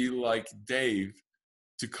somebody like Dave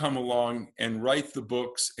to come along and write the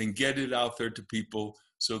books and get it out there to people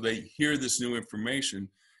so they hear this new information.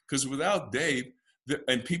 Because without Dave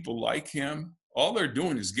and people like him, all they're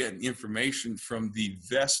doing is getting information from the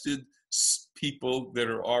vested people that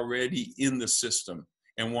are already in the system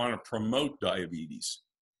and want to promote diabetes.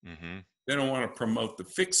 Hmm. They don't want to promote the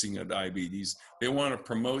fixing of diabetes. They want to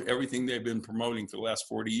promote everything they've been promoting for the last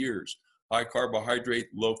 40 years: high carbohydrate,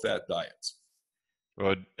 low fat diets.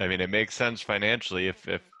 Well, I mean, it makes sense financially. If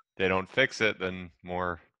they don't fix it, then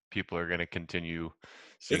more people are going to continue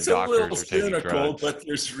seeing It's a little doctors or taking cynical, drugs. but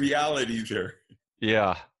there's reality there.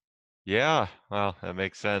 Yeah. Yeah. Well, that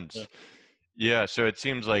makes Yeah. sense. Yeah. So it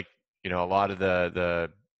seems like, a lot of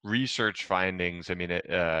the research findings, I mean,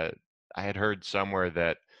 I had heard somewhere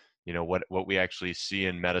that, what we actually see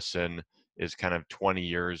in medicine is kind of 20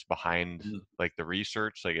 years behind Mm. like the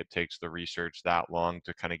research. Like it takes the research that long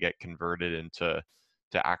to kind of get converted to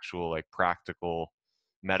actual like practical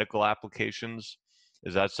medical applications.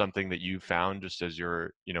 Is that something that you found just as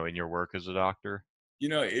you're, in your work as a doctor?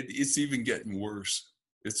 It's even getting worse.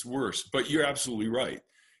 It's worse, but you're absolutely right.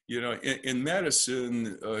 In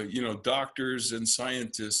medicine, doctors and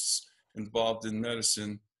scientists involved in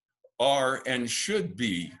medicine are and should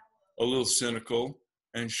be a little cynical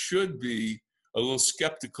and should be a little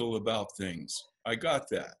skeptical about things. I got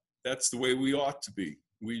that. That's the way we ought to be.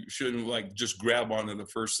 We shouldn't like just grab onto the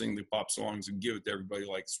first thing that pops along and give it to everybody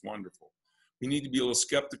like it's wonderful. We need to be a little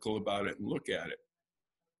skeptical about it and look at it.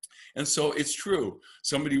 And so it's true.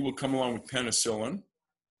 Somebody will come along with penicillin,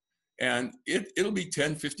 and it'll be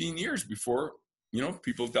 10, 15 years before,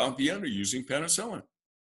 people down at the end are using penicillin.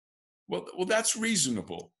 Well, that's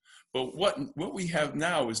reasonable. But what we have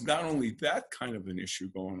now is not only that kind of an issue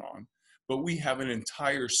going on, but we have an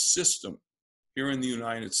entire system here in the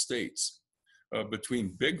United States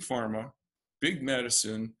between big pharma, big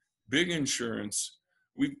medicine, big insurance.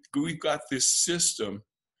 We've got this system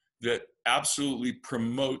that absolutely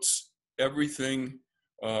promotes everything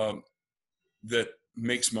that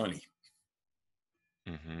makes money.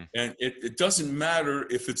 Hmm. And it doesn't matter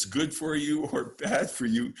if it's good for you or bad for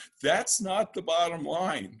you. That's not the bottom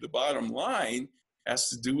line. The bottom line has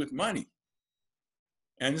to do with money.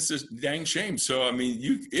 And it's a dang shame. So, I mean,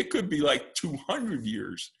 it could be like 200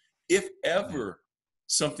 years, if ever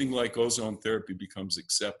something like ozone therapy becomes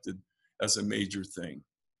accepted as a major thing,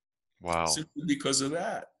 Wow. simply because of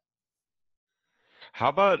that. How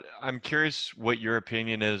about, I'm curious what your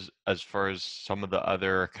opinion is as far as some of the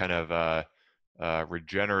other kind of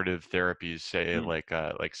regenerative therapies, say Mm.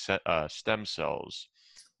 like stem cells.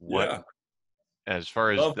 What, Yeah. as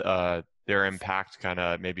far as Love. their impact, kind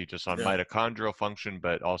of maybe just on Yeah. mitochondrial function,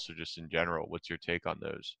 but also just in general. What's your take on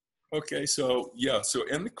those? Okay. So, yeah. So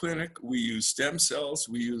in the clinic, we use stem cells,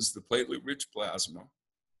 we use the platelet rich plasma,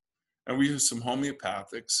 and we use some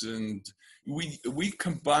homeopathics, and we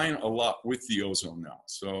combine a lot with the ozone now.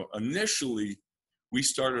 So initially, we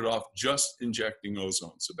started off just injecting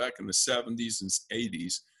ozone. So back in the 70s and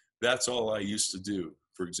 80s, that's all I used to do,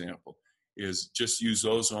 for example, is just use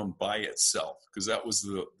ozone by itself, because that was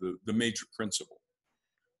the major principle.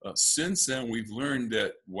 Since then, we've learned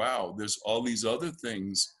that, wow, there's all these other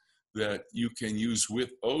things that you can use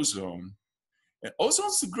with ozone. And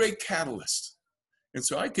ozone's a great catalyst. And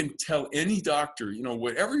so I can tell any doctor,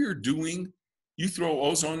 whatever you're doing, you throw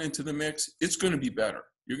ozone into the mix, it's going to be better.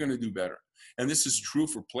 You're going to do better. And this is true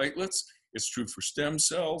for platelets. It's true for stem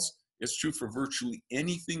cells. It's true for virtually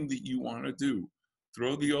anything that you want to do.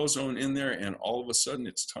 Throw the ozone in there, and all of a sudden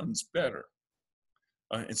it's tons better.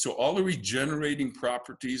 And so all the regenerating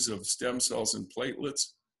properties of stem cells and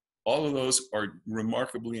platelets, all of those are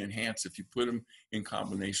remarkably enhanced if you put them in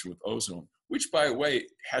combination with ozone, which, by the way,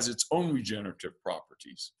 has its own regenerative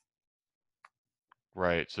properties.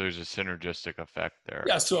 Right. So there's a synergistic effect there.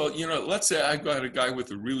 Yeah, so let's say I got a guy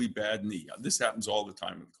with a really bad knee. This happens all the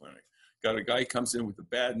time in the clinic. Got a guy comes in with a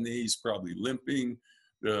bad knee, he's probably limping.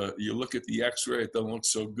 You look at the X-ray, it doesn't look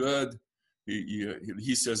so good.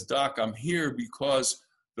 He says, "Doc, I'm here because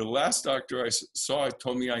the last doctor I saw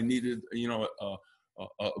told me I needed,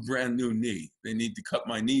 a brand new knee. They need to cut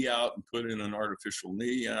my knee out and put in an artificial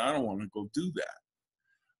knee, and I don't want to go do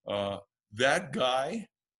that." That guy,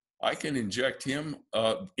 I can inject him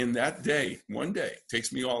in that day, one day. It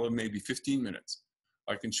takes me all of maybe 15 minutes.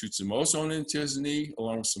 I can shoot some ozone into his knee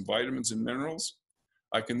along with some vitamins and minerals.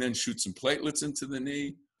 I can then shoot some platelets into the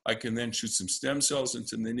knee. I can then shoot some stem cells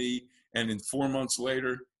into the knee. And in 4 months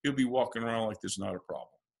later, he'll be walking around like there's not a problem.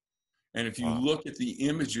 And if you Wow. look at the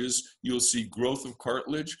images, you'll see growth of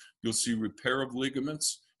cartilage, you'll see repair of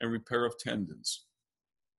ligaments and repair of tendons.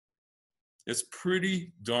 It's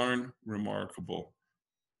pretty darn remarkable.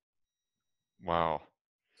 Wow.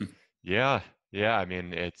 Yeah. Yeah. I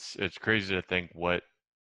mean, it's crazy to think what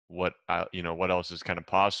else is kind of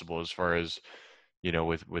possible as far as,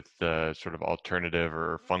 with the sort of alternative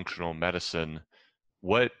or functional medicine.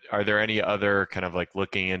 What are there any other kind of like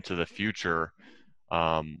looking into the future?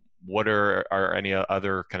 What are any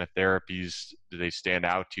other kind of therapies? Do they stand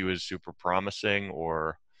out to you as super promising,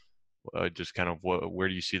 or just kind of where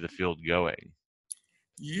do you see the field going?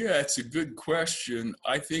 Yeah, it's a good question.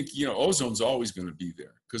 I think, ozone's always going to be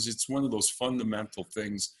there because it's one of those fundamental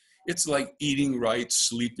things. It's like eating right,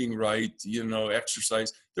 sleeping right,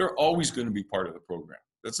 exercise. They're always going to be part of the program.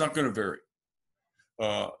 That's not going to vary.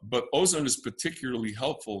 But ozone is particularly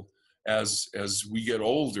helpful as we get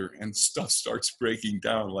older and stuff starts breaking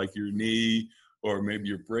down, like your knee, or maybe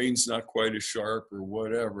your brain's not quite as sharp or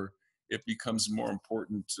whatever. It becomes more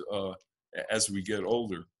important as we get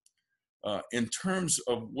older. In terms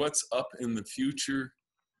of what's up in the future,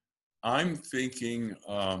 I'm thinking,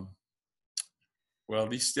 well,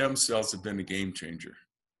 these stem cells have been a game changer.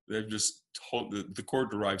 They've just the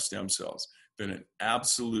cord-derived stem cells been an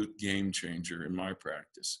absolute game changer in my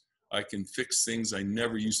practice. I can fix things I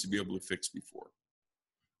never used to be able to fix before.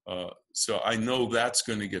 So I know that's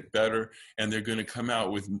going to get better, and they're going to come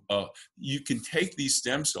out with, you can take these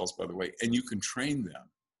stem cells, by the way, and you can train them.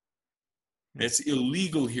 Hmm. It's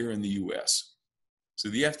illegal here in the US. So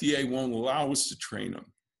the FDA won't allow us to train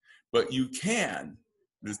them. But you can,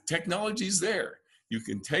 the technology's there. You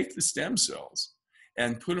can take the stem cells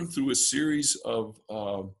and put them through a series of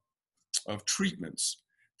treatments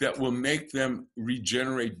that will make them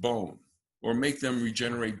regenerate bone, or make them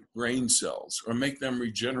regenerate brain cells, or make them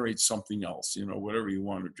regenerate something else, whatever you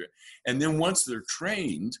want to do. And then once they're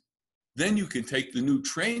trained, then you can take the new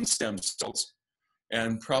trained stem cells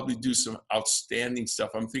and probably do some outstanding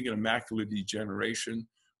stuff. I'm thinking of macular degeneration,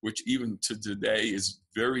 which even to today is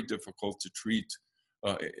very difficult to treat,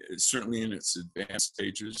 certainly in its advanced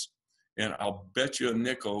stages. And I'll bet you a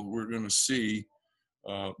nickel we're going to see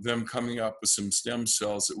them coming up with some stem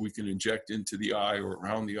cells that we can inject into the eye or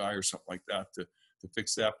around the eye or something like that to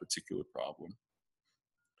fix that particular problem.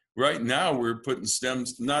 Right now, we're putting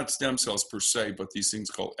not stem cells per se, but these things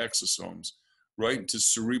called exosomes, right into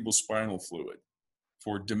cerebral spinal fluid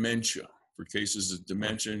for dementia, for cases of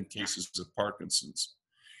dementia and cases of Parkinson's.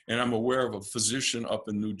 And I'm aware of a physician up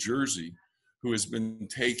in New Jersey who has been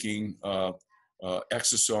taking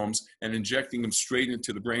exosomes and injecting them straight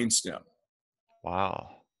into the brainstem.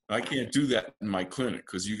 Wow. I can't do that in my clinic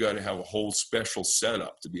because you got to have a whole special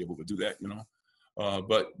setup to be able to do that,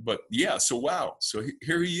 But yeah, so wow. So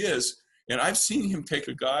here he is. And I've seen him take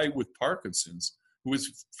a guy with Parkinson's who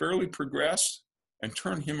was fairly progressed and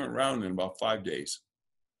turn him around in about 5 days.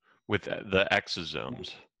 With the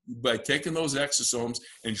exosomes. By taking those exosomes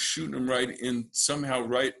and shooting them right in, somehow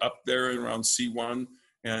right up there around C1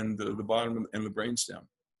 and the bottom and the brainstem.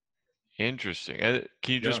 Interesting. Can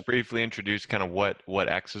you Yeah. just briefly introduce kind of what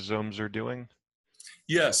exosomes are doing?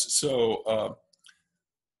 Yes. So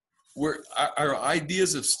our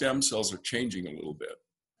ideas of stem cells are changing a little bit.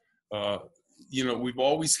 We've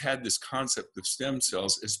always had this concept of stem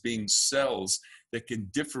cells as being cells that can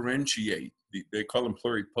differentiate. They call them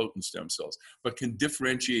pluripotent stem cells, but can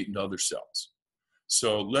differentiate into other cells.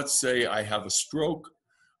 So let's say I have a stroke.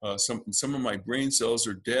 Some of my brain cells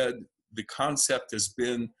are dead. The concept has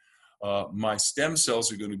been my stem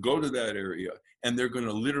cells are going to go to that area, and they're going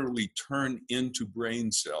to literally turn into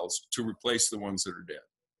brain cells to replace the ones that are dead.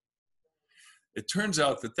 It turns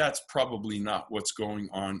out that that's probably not what's going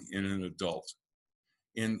on in an adult.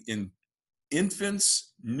 In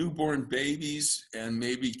infants, newborn babies, and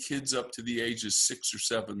maybe kids up to the age of 6 or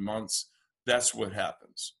 7 months, that's what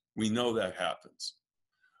happens. We know that happens.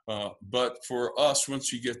 But for us,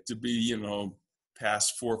 once you get to be,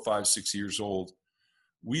 past 4, 5, 6 years old.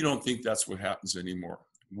 We don't think that's what happens anymore.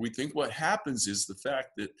 We think what happens is the fact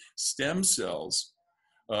that stem cells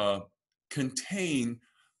contain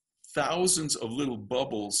thousands of little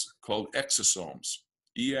bubbles called exosomes,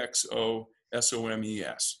 EXOSOMES.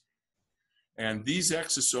 And these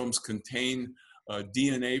exosomes contain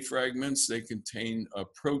DNA fragments, they contain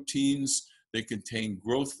proteins, they contain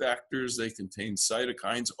growth factors, they contain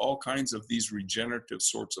cytokines, all kinds of these regenerative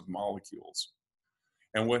sorts of molecules.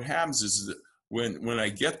 And what happens is that when I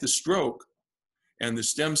get the stroke and the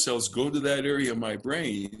stem cells go to that area of my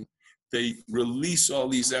brain, they release all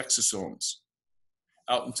these exosomes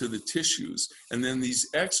out into the tissues. And then these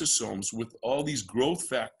exosomes, with all these growth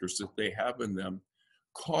factors that they have in them,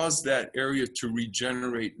 cause that area to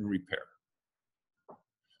regenerate and repair.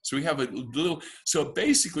 So we have a little, so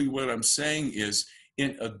basically what I'm saying is,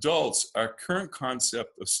 in adults, our current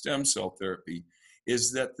concept of stem cell therapy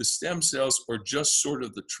is that the stem cells are just sort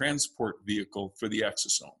of the transport vehicle for the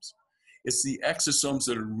exosomes. It's the exosomes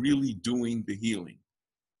that are really doing the healing.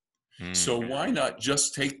 So why not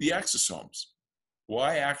just take the exosomes?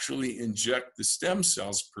 Why actually inject the stem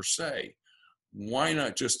cells per se? Why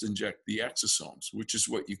not just inject the exosomes, which is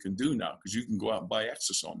what you can do now, because you can go out and buy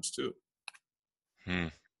exosomes too.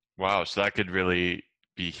 Wow, so that could really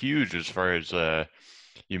be huge as far as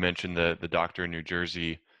you mentioned the doctor in New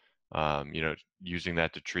Jersey, using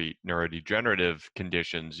that to treat neurodegenerative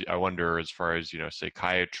conditions. I wonder, as far as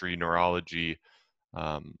psychiatry, neurology,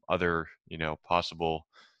 other possible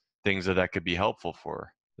things that could be helpful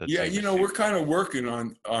for. Yeah, we're kind of working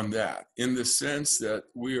on that, in the sense that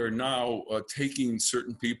we are now taking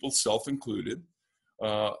certain people, self-included,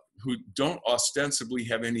 who don't ostensibly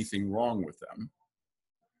have anything wrong with them,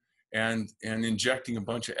 and injecting a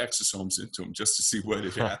bunch of exosomes into them just to see what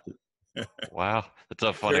it happens. Wow, that's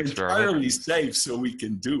a fun They're experiment. entirely safe, so we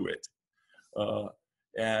can do it.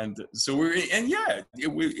 And so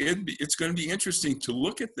it's going to be interesting to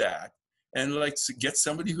look at that and get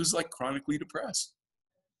somebody who's chronically depressed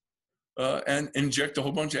and inject a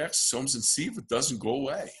whole bunch of exosomes and see if it doesn't go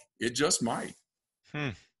away. It just might.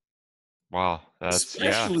 Wow,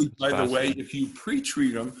 Especially, by the way, if you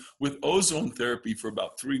pre-treat them with ozone therapy for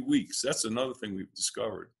about 3 weeks. That's another thing we've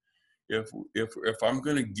discovered. If I'm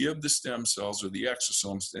going to give the stem cells or the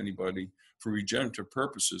exosomes to anybody for regenerative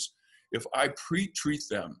purposes, if I pre-treat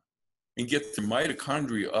them and get the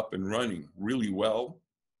mitochondria up and running really well,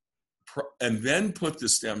 and then put the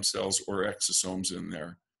stem cells or exosomes in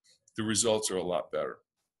there, the results are a lot better.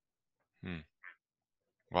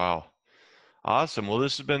 Wow. Awesome. Well,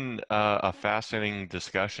 this has been a fascinating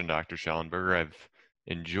discussion, Dr. Shallenberger. I've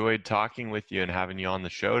enjoyed talking with you and having you on the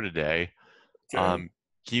show today. Okay.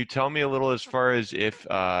 Can you tell me a little, as far as if,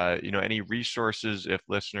 any resources, if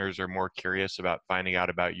listeners are more curious about finding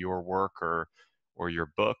out about your work or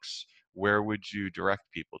your books, where would you direct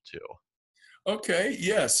people to? Okay,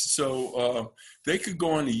 yes. So they could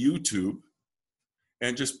go on to YouTube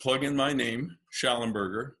and just plug in my name,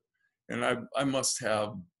 Shallenberger, and I must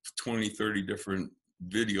have 20, 30 different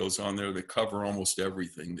videos on there that cover almost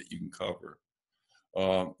everything that you can cover.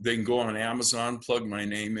 They can go on Amazon, plug my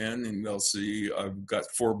name in, and they'll see I've got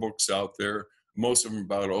 4 books out there, most of them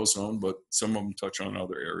about ozone, but some of them touch on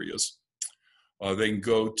other areas. They can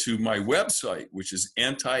go to my website, which is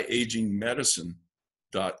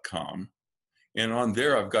antiagingmedicine.com. And on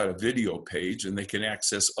there, I've got a video page, and they can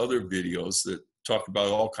access other videos that talk about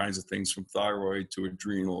all kinds of things, from thyroid to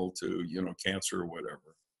adrenal to, cancer or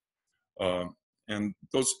whatever. And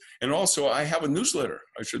also I have a newsletter.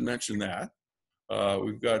 I should mention that.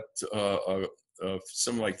 We've got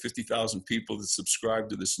some 50,000 people that subscribe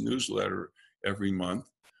to this newsletter every month.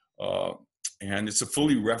 And it's a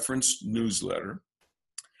fully referenced newsletter.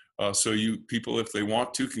 So people, if they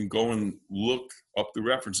want to, can go and look up the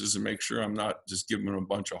references and make sure I'm not just giving them a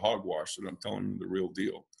bunch of hogwash, that I'm telling them the real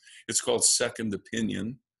deal. It's called Second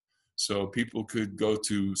Opinion. So people could go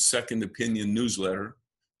to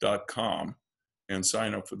secondopinionnewsletter.com and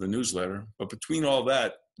sign up for the newsletter. But between all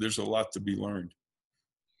that, there's a lot to be learned.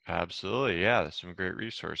 Absolutely. Yeah, there's some great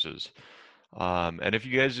resources. And if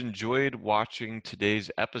you guys enjoyed watching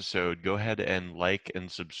today's episode, go ahead and like and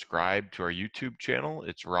subscribe to our YouTube channel.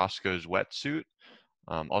 It's Roscoe's Wetsuit.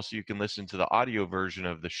 Also, you can listen to the audio version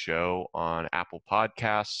of the show on Apple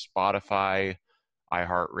Podcasts, Spotify,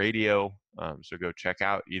 iHeartRadio. So go check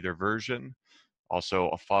out either version.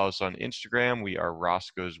 Also, follow us on Instagram. We are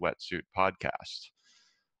Roscoe's Wetsuit Podcast.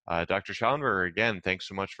 Dr. Shallenberger, again, thanks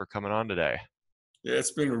so much for coming on today. Yeah,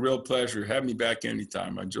 it's been a real pleasure. Have me back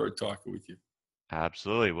anytime. I enjoyed talking with you.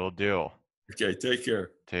 Absolutely. Will do. Okay, take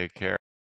care. Take care.